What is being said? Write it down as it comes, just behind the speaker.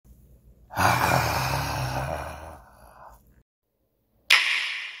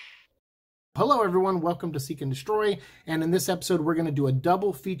Hello everyone, welcome to Seek and Destroy, and in this episode we're going to do a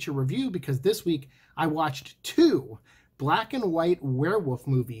double feature review because this week I watched two black and white werewolf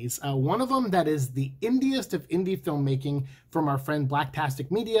movies. One of them that is the indiest of indie filmmaking from our friend Blacktastic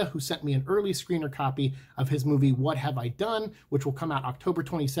Media, who sent me an early screener copy of his movie What Have I Done, which will come out October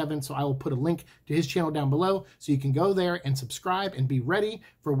 27th, so I will put a link to his channel down below so you can go there and subscribe and be ready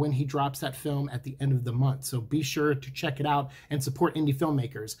for when he drops that film at the end of the month. So be sure to check it out and support indie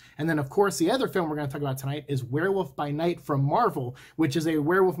filmmakers. And then of course the other film we're going to talk about tonight is Werewolf by Night from Marvel, which is a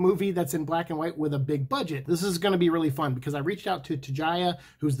werewolf movie that's in black and white with a big budget. This is going to be really fun because I reached out to Ciara,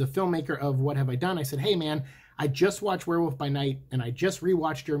 who's the filmmaker of What Have I Done. I said, hey man, I just watched Werewolf by Night and I just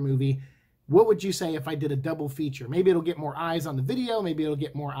rewatched your movie. What would you say if I did a double feature? Maybe it'll get more eyes on the video. Maybe it'll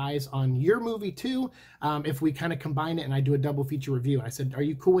get more eyes on your movie too. If we kind of combine it and I do a double feature review. And I said, are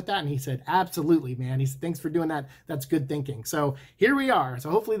you cool with that? And he said, absolutely, man. He said, thanks for doing that. That's good thinking. So here we are. So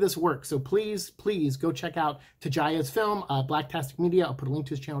hopefully this works. So please go check out Tajaya's film, Blacktastic Media. I'll put a link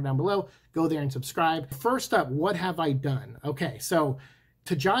to his channel down below. Go there and subscribe. First up, What Have I Done? Okay, so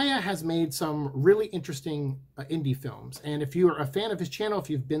Tajaya has made some really interesting indie films. And if you are a fan of his channel,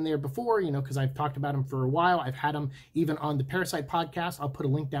 if you've been there before, you know, because I've talked about him for a while, I've had him even on the Parasite podcast. I'll put a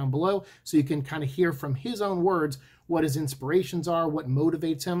link down below so you can kind of hear from his own words what his inspirations are, what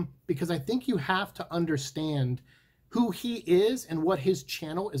motivates him, because I think you have to understand who he is and what his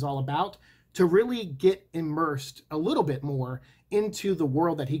channel is all about to really get immersed a little bit more into the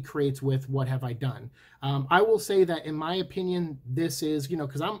world that he creates with What Have I Done. I will say that in my opinion, this is, you know,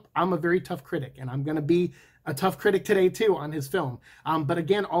 because I'm a very tough critic and I'm going to be a tough critic today too on his film. But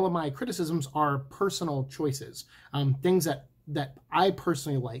again, all of my criticisms are personal choices, things that I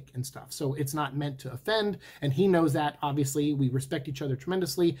personally like and stuff. So it's not meant to offend, and he knows that. Obviously, we respect each other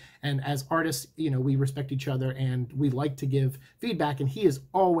tremendously, and as artists, you know, we respect each other and we like to give feedback, and he is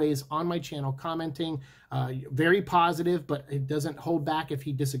always on my channel commenting, very positive, but it doesn't hold back if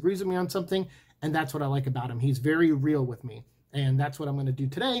he disagrees with me on something, and that's what I like about him. He's very real with me. And that's what I'm going to do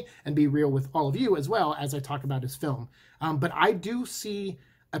today and be real with all of you as well as I talk about his film. But I do see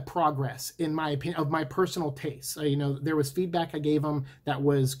a progress, in my opinion, of my personal taste. You know, there was feedback I gave him that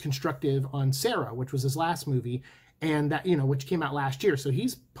was constructive on Ciara, which was his last movie, and that, you know, which came out last year. So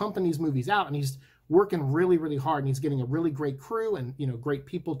he's pumping these movies out and he's working really, really hard, and he's getting a really great crew and, you know, great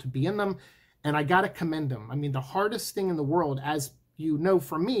people to be in them. And I got to commend him. I mean, the hardest thing in the world, as you know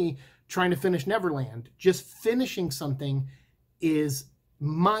from me, trying to finish Neverland, just finishing something is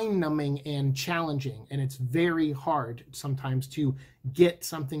mind-numbing and challenging, and it's very hard sometimes to get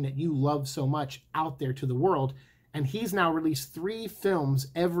something that you love so much out there to the world. And he's now released 3 films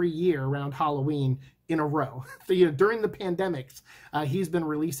every year around Halloween in a row. So, you know, during the pandemics, he's been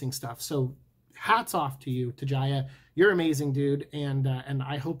releasing stuff. So hats off to you, Tajaya. You're amazing, dude, and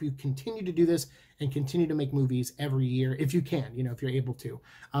I hope you continue to do this and continue to make movies every year if you can, you know, if you're able to.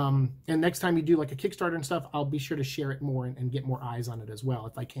 And next time you do like a Kickstarter and stuff, I'll be sure to share it more and get more eyes on it as well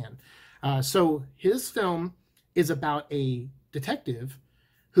if I can. So his film is about a detective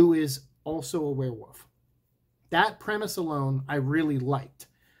who is also a werewolf. That premise alone I really liked.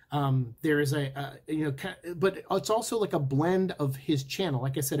 There is you know, but it's also like a blend of his channel.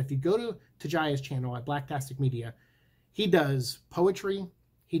 Like I said, if you go to Tajaya's channel at Blacktastic Media, he does poetry,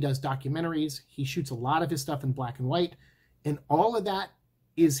 he does documentaries, he shoots a lot of his stuff in black and white, and all of that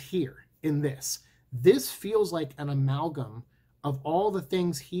is here in this. This feels like an amalgam of all the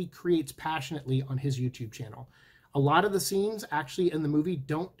things he creates passionately on his YouTube channel. A lot of the scenes actually in the movie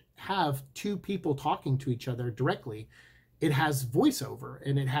don't have 2 people talking to each other directly. It has voiceover,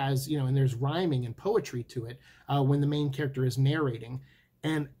 and it has, you know, and there's rhyming and poetry to it when the main character is narrating.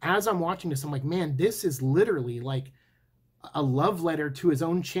 And as I'm watching this, I'm like, man, this is literally like a love letter to his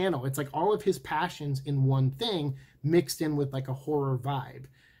own channel. It's like all of his passions in one thing mixed in with like a horror vibe.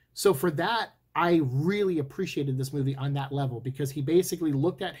 So for that, I really appreciated this movie on that level, because he basically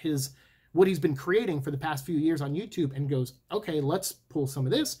looked at what he's been creating for the past few years on YouTube and goes, okay, let's pull some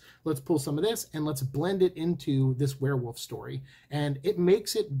of this, let's pull some of this, and let's blend it into this werewolf story. And it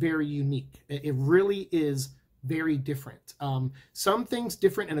makes it very unique. It really is very different. Some things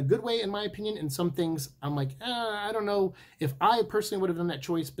different in a good way, in my opinion, and some things I'm like, I don't know if I personally would have done that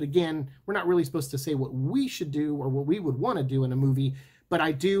choice. But again, we're not really supposed to say what we should do or what we would want to do in a movie, but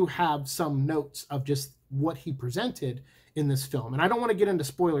I do have some notes of just what he presented in this film. And I don't want to get into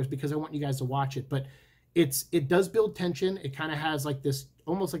spoilers because I want you guys to watch it, but it does build tension. It kind of has like this,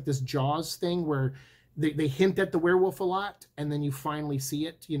 almost like this Jaws thing where they hint at the werewolf a lot, and then you finally see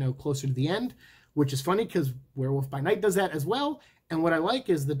it, you know, closer to the end, which is funny because Werewolf by Night does that as well. And what I like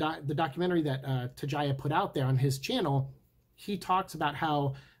is the documentary that Tajaya put out there on his channel. He talks about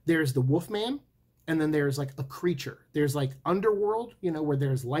how there's the Wolfman, and then there's like a creature. There's like Underworld, you know, where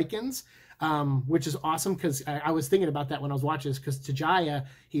there's lichens, which is awesome because I was thinking about that when I was watching this, because Tajaya,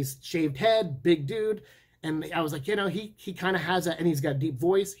 he's shaved head, big dude. And I was like, you know, he kind of has that, and he's got a deep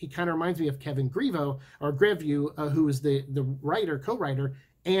voice. He kind of reminds me of Kevin Grevioux, who is the writer, co-writer,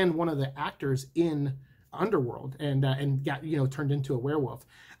 and one of the actors in Underworld, and got, you know, turned into a werewolf.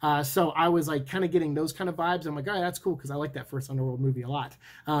 So I was like kind of getting those kind of vibes. I'm like, oh, that's cool, because I like that first Underworld movie a lot.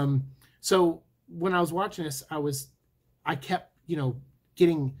 So when I was watching this, I kept, you know,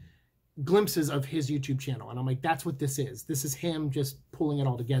 getting glimpses of his YouTube channel, and I'm like, that's what this is. This is him just pulling it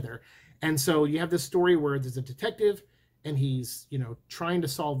all together. And so you have this story where there's a detective, and he's, you know, trying to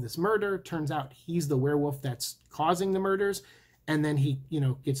solve this murder. Turns out he's the werewolf that's causing the murders. And then he, you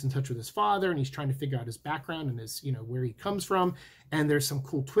know, gets in touch with his father, and he's trying to figure out his background and his, you know, where he comes from. And there's some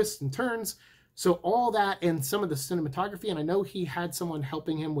cool twists and turns. So all that, and some of the cinematography, and I know he had someone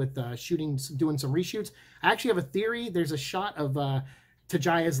helping him with shooting, doing some reshoots. I actually have a theory. There's a shot of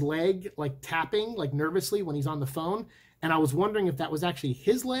Tajaya's leg, like tapping, like nervously when he's on the phone. And I was wondering if that was actually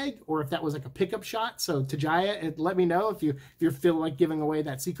his leg, or if that was like a pickup shot. So Tajaya, let me know if you feel like giving away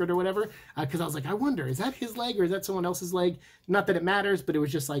that secret or whatever. Because I was like, I wonder, is that his leg or is that someone else's leg? Not that it matters, but it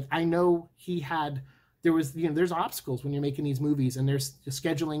was just like, I know there was, you know, there's obstacles when you're making these movies, and there's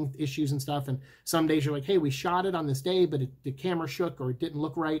scheduling issues and stuff. And some days you're like, hey, we shot it on this day, but the camera shook or it didn't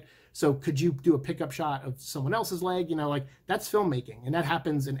look right. So could you do a pickup shot of someone else's leg? You know, like, that's filmmaking, and that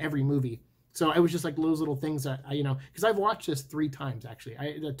happens in every movie. So it was just like those little things that I, you know, because I've watched this 3 times actually.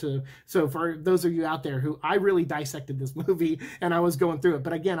 So for those of you out there who, I really dissected this movie and I was going through it.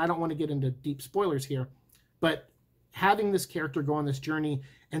 But again, I don't want to get into deep spoilers here. But having this character go on this journey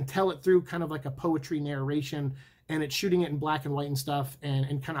and tell it through kind of like a poetry narration, and it's shooting it in black and white and stuff,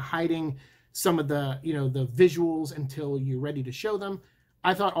 and kind of hiding some of the, you know, the visuals until you're ready to show them.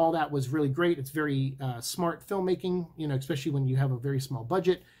 I thought all that was really great. It's very smart filmmaking, you know, especially when you have a very small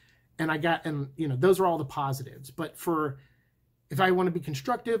budget. And you know, those are all the positives. But if I want to be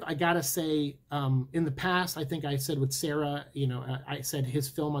constructive, I gotta say, in the past, I think I said with Ciara, you know, I said his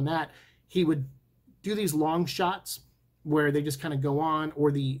film on that, he would do these long shots where they just kind of go on,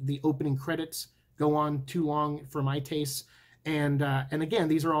 or the opening credits go on too long for my tastes. And again,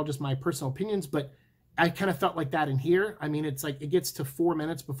 these are all just my personal opinions, but I kind of felt like that in here. I mean, it's like it gets to 4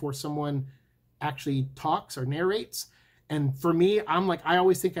 minutes before someone actually talks or narrates. And for me, I'm like, I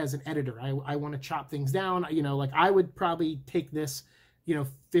always think as an editor, I want to chop things down. You know, like I would probably take this, you know,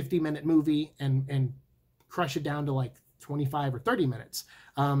 50-minute movie and crush it down to like 25 or 30 minutes.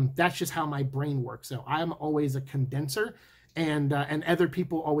 That's just how my brain works. So I'm always a condenser, and other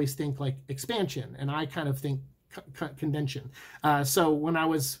people always think like expansion, and I kind of think condension. So when I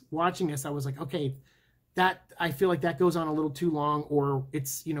was watching this, I was like, okay, that I feel like that goes on a little too long, or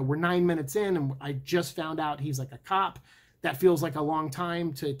it's, you know, we're 9 minutes in and I just found out he's like a cop. That feels like a long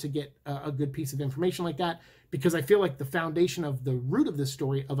time to get a good piece of information like that, because I feel like the foundation of the root of this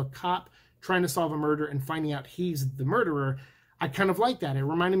story of a cop trying to solve a murder and finding out he's the murderer, I kind of like that. It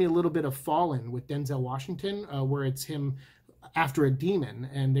reminded me a little bit of Fallen with Denzel Washington, where it's him after a demon,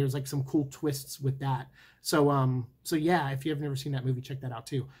 and there's like some cool twists with that. So yeah, if you have never seen that movie, check that out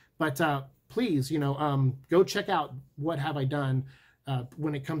too. But please, you know, go check out What Have I Done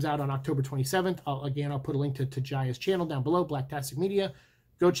when it comes out on October 27th. I'll put a link to Tajaya's channel down below, Blacktastic Media.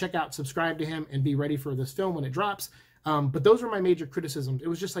 Go check out, subscribe to him, and be ready for this film when it drops. But those were my major criticisms. It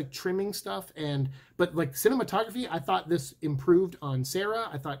was just like trimming stuff, but like cinematography, I thought this improved on Ciara.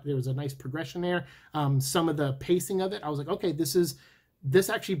 I thought there was a nice progression there. Some of the pacing of it, I was like, okay, this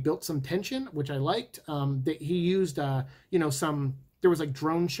actually built some tension, which I liked. That he used, you know, there was like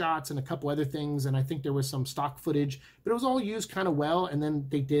drone shots and a couple other things, and I think there was some stock footage, but it was all used kind of well. And then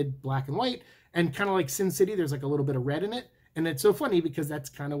they did black and white, and kind of like Sin City, there's like a little bit of red in it. And it's so funny because that's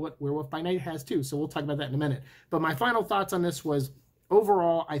kind of what Werewolf by Night has too. So we'll talk about that in a minute. But my final thoughts on this was,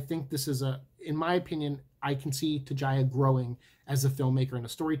 overall, I think this is in my opinion, I can see Tajaya growing as a filmmaker and a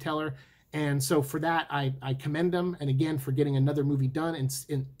storyteller. And so for that, I commend him. And again, for getting another movie done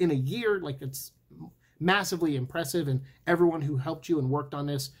in a year, like, it's massively impressive. And everyone who helped you and worked on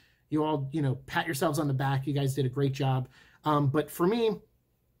this, you all, you know, pat yourselves on the back. You guys did a great job. But for me,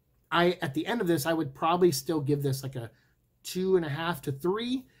 at the end of this, I would probably still give this like a 2.5 to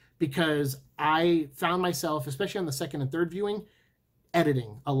 3, because I found myself, especially on the second and third viewing,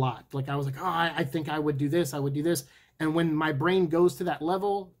 editing a lot. Like I was like, oh, I think I would do this. I would do this. And when my brain goes to that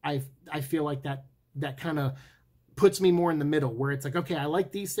level, I feel like that kind of puts me more in the middle, where it's like, okay, I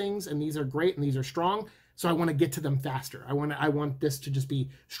like these things and these are great and these are strong. So I want to get to them faster. I want this to just be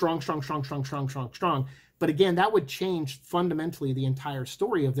strong, strong, strong, strong, strong, strong, strong. But again, that would change fundamentally the entire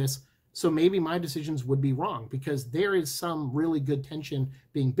story of this. So maybe my decisions would be wrong, because there is some really good tension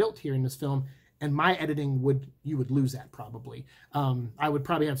being built here in this film, and my editing you would lose that probably. I would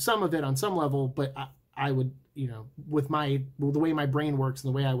probably have some of it on some level, but I would, you know, with the way my brain works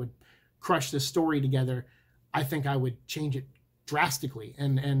and the way I would crush this story together, I think I would change it drastically,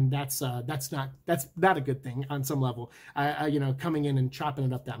 and that's not a good thing on some level. You know, coming in and chopping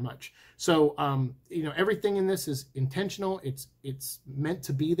it up that much. So you know, everything in this is intentional. It's meant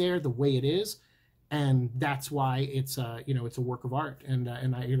to be there the way it is, and that's why it's you know, it's a work of art. And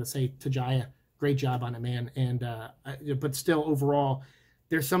I gotta say, Tajaya, great job on it, man. And but still, overall,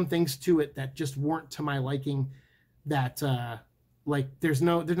 there's some things to it that just weren't to my liking. That like there's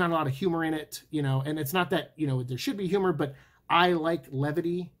not a lot of humor in it, you know. And it's not that, you know, there should be humor, but I like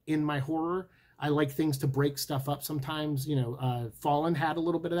levity in my horror. I like things to break stuff up sometimes. You know, Fallen had a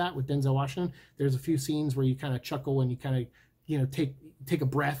little bit of that with Denzel Washington. There's a few scenes where you kind of chuckle and you kind of, you know, take a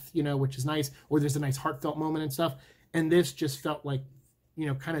breath, you know, which is nice. Or there's a nice heartfelt moment and stuff. And this just felt like, you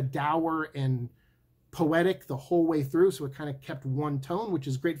know, kind of dour and poetic the whole way through. So it kind of kept one tone, which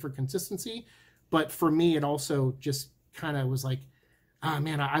is great for consistency. But for me, it also just kind of was like, ah,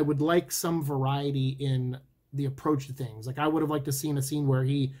 man, I would like some variety in the approach to things. Like I would have liked to seen a scene where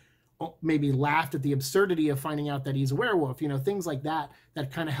he maybe laughed at the absurdity of finding out that he's a werewolf, you know, things like that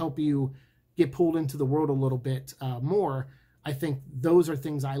kind of help you get pulled into the world a little bit more. I think those are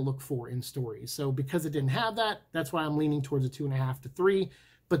things I look for in stories. So because it didn't have that, that's why I'm leaning towards a 2.5 to 3.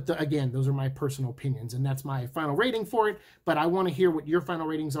 But again, those are my personal opinions, and that's my final rating for it. But I want to hear what your final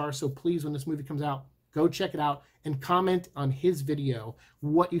ratings are. So please, when this movie comes out, go check it out and comment on his video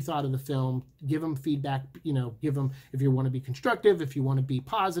what you thought of the film. Give him feedback, you know, give him, if you want to be constructive, if you want to be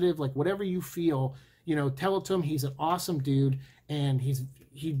positive, like whatever you feel, you know, tell it to him. He's an awesome dude, and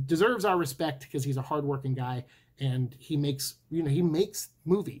he deserves our respect because he's a hardworking guy, and he makes, you know, he makes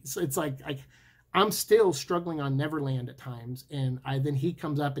movies. It's like I'm still struggling on Neverland at times, and then he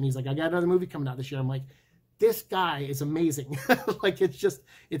comes up and he's like, I got another movie coming out this year. I'm like, this guy is amazing. Like,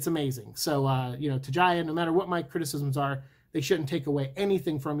 it's amazing. So, you know, Tajaya, no matter what my criticisms are, they shouldn't take away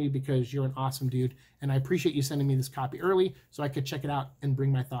anything from you, because you're an awesome dude. And I appreciate you sending me this copy early so I could check it out and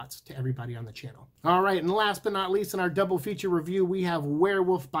bring my thoughts to everybody on the channel. All right. And last but not least, in our double feature review, we have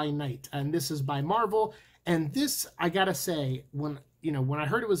Werewolf by Night. And this is by Marvel. And this, I got to say, when I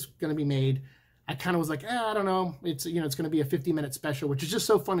heard it was going to be made, I kind of was like, I don't know. It's, you know, it's going to be a 50-minute special, which is just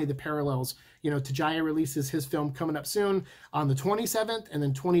so funny, the parallels. You know, Tajaya releases his film coming up soon on the 27th, and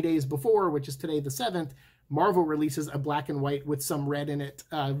then 20 days before, which is today the 7th, Marvel releases a black and white with some red in it,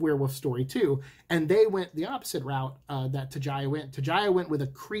 werewolf story too. And they went the opposite route that Tajaya went. Tajaya went with a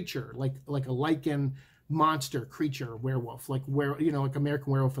creature, like a lichen monster creature werewolf, like like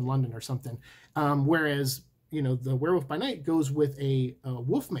American Werewolf in London or something. Whereas, you know, the Werewolf by Night goes with a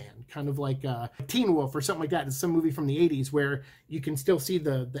wolfman, kind of like Teen Wolf or something like that. It's some movie from the 80s where you can still see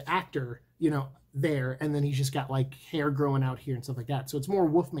the actor, you know, there, and then he's just got like hair growing out here and stuff like that. So it's more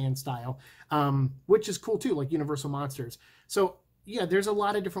Wolfman style, which is cool too, like Universal Monsters. So yeah, there's a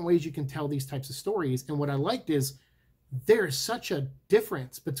lot of different ways you can tell these types of stories. And what I liked is there's such a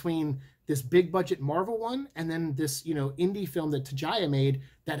difference between this big budget Marvel one and then this, you know, indie film that Tajaya made,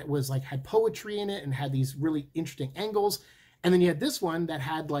 that it was like had poetry in it and had these really interesting angles. And then you had this one that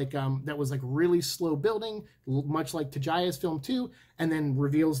had like, that was like really slow building, much like Tajaya's film too, and then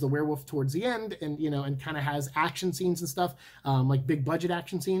reveals the werewolf towards the end, and, you know, and kind of has action scenes and stuff, like big budget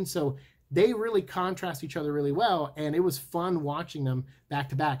action scenes. So they really contrast each other really well, and it was fun watching them back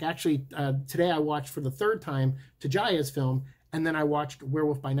to back. Actually, today I watched for the 3rd time Tajaya's film, and then I watched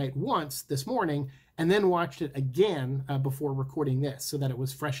Werewolf by Night once this morning, and then watched it again before recording this, so that it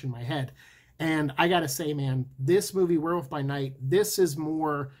was fresh in my head. And I gotta say, man, this movie, Werewolf by Night, this was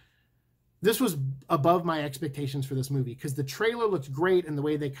above my expectations for this movie, because the trailer looks great, and the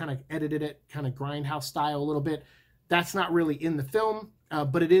way they kind of edited it, kind of grindhouse style a little bit, that's not really in the film,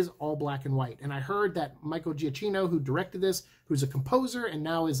 but it is all black and white. And I heard that Michael Giacchino, who directed this, who's a composer and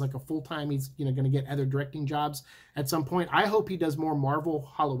now is like a full-time, he's, you know, going to get other directing jobs at some point. I hope he does more Marvel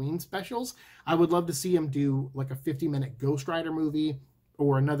Halloween specials. I would love to see him do like a 50-minute Ghost Rider movie,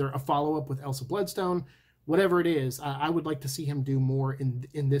 or a follow-up with Elsa Bloodstone, whatever it is. I would like to see him do more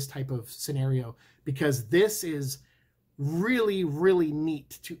in this type of scenario, because this is really, really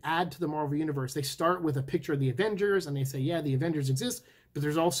neat to add to the Marvel Universe. They start with a picture of the Avengers, and they say, yeah, the Avengers exist, but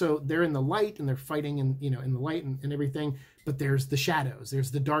there's also, they're in the light, and they're fighting in, you know, in the light and everything, but there's the shadows, there's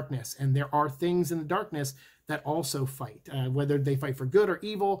the darkness, and there are things in the darkness that also fight, whether they fight for good or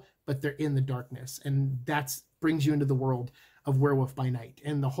evil, but they're in the darkness, and that's brings you into the world of Werewolf by Night.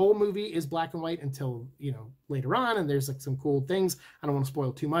 And the whole movie is black and white until, you know, later on, and there's like some cool things. I don't want to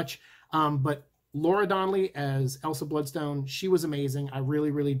spoil too much. But Laura Donnelly as Elsa Bloodstone, she was amazing. I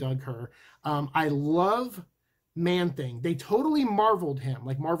really, really dug her. I love Man-Thing. They totally Marveled him,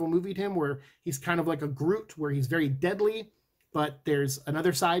 like Marvel movied him, where he's kind of like a Groot, where he's very deadly, but there's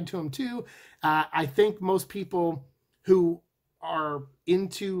another side to him too. I think most people who are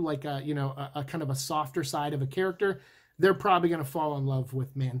into like a, you know, a kind of a softer side of a character, they're probably going to fall in love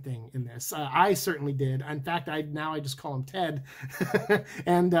with Man-Thing in this. I certainly did. In fact, I just call him Ted.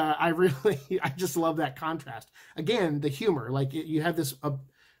 And I just love that contrast. Again, the humor, like you have this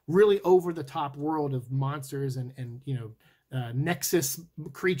really over the top world of monsters and you know, Nexus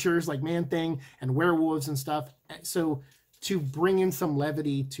creatures like Man-Thing and werewolves and stuff. So to bring in some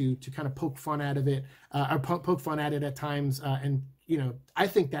levity to kind of poke fun out of it, or poke fun at it at times. And, you know, I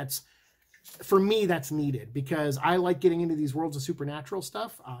think that's, for me, that's needed, because I like getting into these worlds of supernatural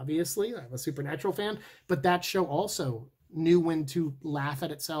stuff. Obviously, I'm a Supernatural fan, but that show also knew when to laugh at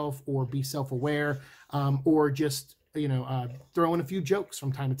itself or be self-aware, or just, you know, throw in a few jokes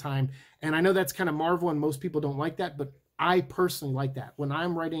from time to time. And I know that's kind of Marvel and most people don't like that, but I personally like that. When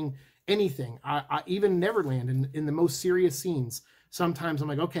I'm writing anything, I even Neverland, in the most serious scenes, sometimes I'm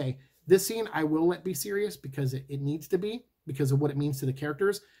like, okay, this scene I will let be serious because it needs to be, because of what it means to the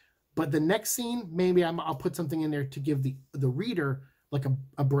characters. But the next scene, maybe I'll put something in there to give the reader like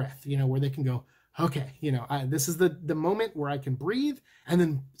a breath, you know, where they can go, okay, you know, this is the moment where I can breathe, and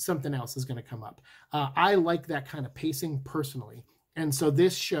then something else is going to come up. I like that kind of pacing personally. And so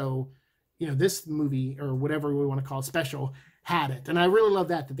this show, you know, this movie, or whatever we want to call it, special, had it. And I really love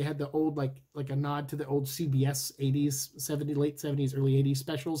that they had the old, like a nod to the old CBS 80s, late 70s, early 80s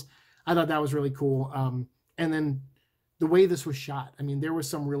specials. I thought that was really cool. And then the way this was shot, I mean, there was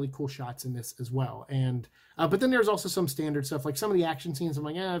some really cool shots in this as well. And but then there's also some standard stuff, like some of the action scenes. I'm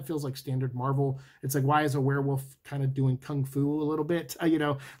like, it feels like standard Marvel. It's like, why is a werewolf kind of doing kung fu a little bit? You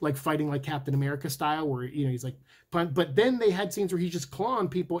know, like fighting like Captain America style, where, you know, he's like, but then they had scenes where he's just clawing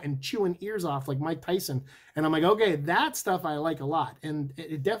people and chewing ears off like Mike Tyson. And I'm like, okay, that stuff I like a lot. And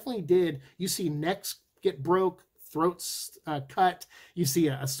it definitely did. You see necks get broke, throats cut. You see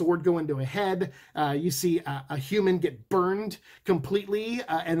a sword go into a head. You see a human get burned completely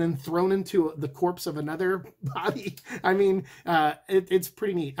and then thrown into the corpse of another body. I mean, it's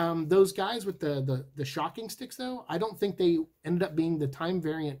pretty neat. Those guys with the shocking sticks, though, I don't think they ended up being the Time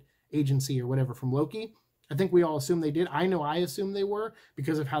Variant Agency or whatever from Loki. I think we all assumed they did. I know I assumed they were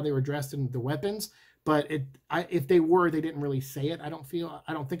because of how they were dressed and the weapons. But if they were, they didn't really say it. I don't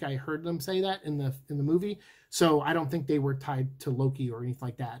think I heard them say that in the movie. So I don't think they were tied to Loki or anything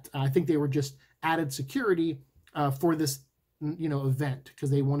like that. I think they were just added security for this, you know, event, because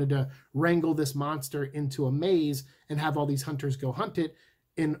they wanted to wrangle this monster into a maze and have all these hunters go hunt it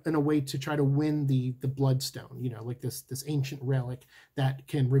in a way to try to win the Bloodstone. You know, like this ancient relic that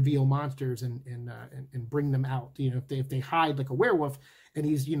can reveal monsters and bring them out. You know, if they hide like a werewolf and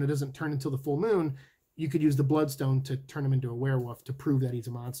he's, you know, doesn't turn until the full moon, you could use the Bloodstone to turn him into a werewolf to prove that he's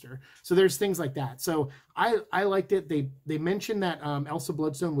a monster. So there's things like that. So I liked it. They mentioned that Elsa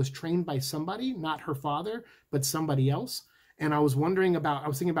Bloodstone was trained by somebody, not her father, but somebody else. And I was thinking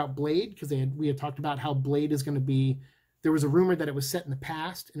about Blade, because we had talked about how Blade is going to be, there was a rumor that it was set in the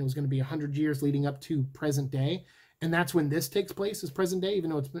past and it was going to be 100 years leading up to present day. And that's when this takes place, is present day, even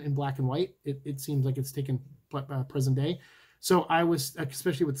though it's in black and white. It seems like it's taken present day. So I was,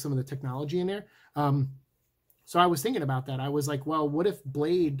 especially with some of the technology in there. So I was thinking about that. I was like, well, what if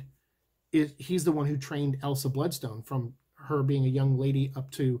Blade he's the one who trained Elsa Bloodstone from her being a young lady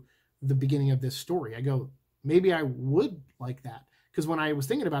up to the beginning of this story. I go, maybe I would like that. Because when I was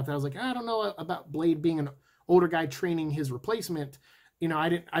thinking about that, I was like, I don't know about Blade being an older guy training his replacement. You know, I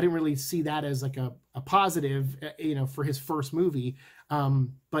didn't really see that as like a positive, you know, for his first movie.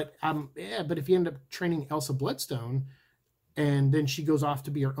 But if you end up training Elsa Bloodstone and then she goes off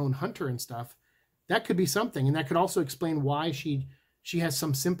to be her own hunter and stuff, that could be something. And that could also explain why she has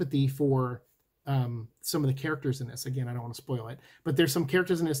some sympathy for some of the characters in this. Again, I don't want to spoil it, but there's some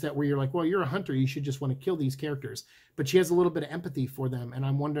characters in this that where you're like, well, you're a hunter, you should just want to kill these characters. But she has a little bit of empathy for them. And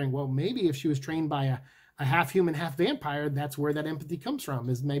I'm wondering, well, maybe if she was trained by a half human, half vampire, that's where that empathy comes from,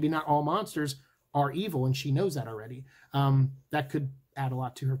 is maybe not all monsters are evil, and she knows that already. That could add a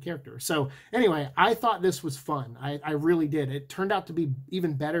lot to her character. So anyway, I thought this was fun. I really did. It turned out to be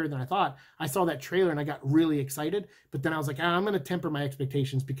even better than I thought. I saw that trailer and I got really excited, but then I was like, I'm going to temper my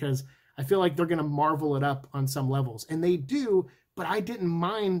expectations because I feel like they're going to marvel it up on some levels. And they do, but I didn't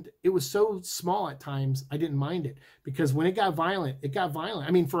mind. It was so small at times, I didn't mind it, because when it got violent, it got violent.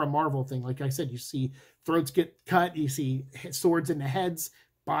 I mean, for a Marvel thing, like I said, you see throats get cut, you see swords into heads,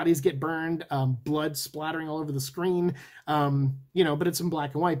 bodies get burned, blood splattering all over the screen, you know, but it's in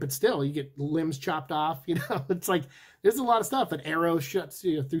black and white, but still you get limbs chopped off, you know. It's like, there's a lot of stuff. An arrow shuts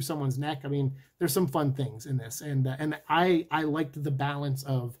through someone's neck. I mean, there's some fun things in this, and I liked the balance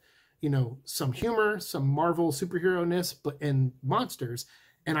of, you know, some humor, some Marvel superhero-ness, but and monsters.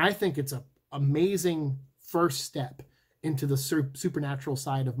 And I think it's a amazing first step into the supernatural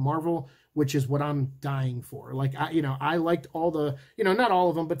side of Marvel, which is what I'm dying for. Like, I liked all the, you know, not all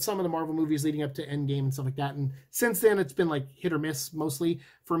of them, but some of the Marvel movies leading up to Endgame and stuff like that. And since then, it's been like hit or miss mostly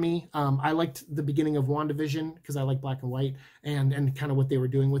for me. I liked the beginning of WandaVision because I like black and white and kind of what they were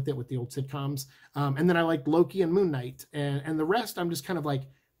doing with it, with the old sitcoms. And then I liked Loki and Moon Knight. And the rest, I'm just kind of like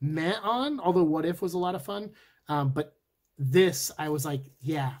meh on, although What If was a lot of fun. But this, I was like,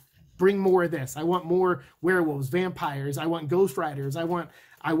 yeah, bring more of this. I want more werewolves, vampires. I want Ghost Riders. I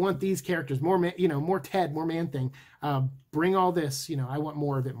want these characters, more man, you know, more Ted, more Man-Thing. Bring all this, you know, I want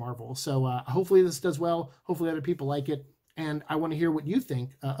more of it, Marvel. So hopefully this does well. Hopefully other people like it. And I want to hear what you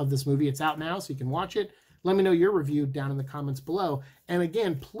think of this movie. It's out now, so you can watch it. Let me know your review down in the comments below. And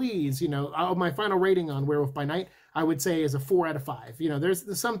again, please, you know, my final rating on Werewolf by Night, I would say, is a 4 out of 5. You know,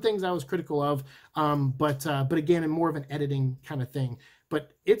 there's some things I was critical of, but again, in more of an editing kind of thing.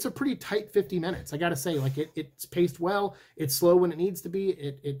 But it's a pretty tight 50 minutes. I got to say, like, it's paced well. It's slow when it needs to be.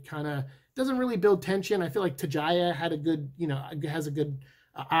 It kind of doesn't really build tension. I feel like Tajaya had a good, you know, has a good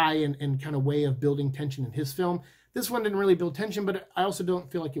eye and kind of way of building tension in his film. This one didn't really build tension, but I also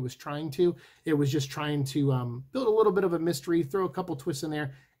don't feel like it was trying to. It was just trying to build a little bit of a mystery, throw a couple twists in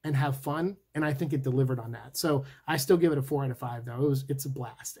there, and have fun. And I think it delivered on that. So I still give it a 4 out of 5, though. It's a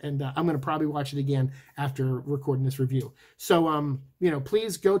blast. And I'm going to probably watch it again after recording this review. So, you know,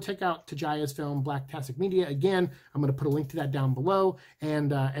 please go check out Tajaya's film, Blacktastic Media. Again, I'm going to put a link to that down below.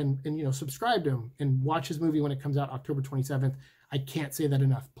 And you know, subscribe to him and watch his movie when it comes out October 27th. I can't say that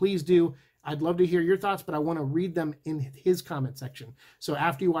enough. Please do. I'd love to hear your thoughts, but I want to read them in his comment section. So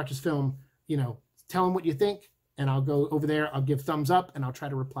after you watch his film, you know, tell him what you think, and I'll go over there. I'll give thumbs up, and I'll try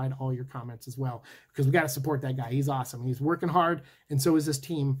to reply to all your comments as well, because we got to support that guy. He's awesome. He's working hard, and so is this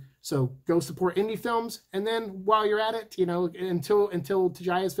team. So go support indie films, and then while you're at it, you know, until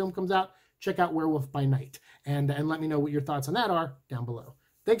Tajaya's film comes out, check out Werewolf by Night, and let me know what your thoughts on that are down below.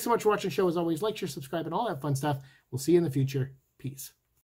 Thanks so much for watching the show. As always, like, share, subscribe, and all that fun stuff. We'll see you in the future. Peace.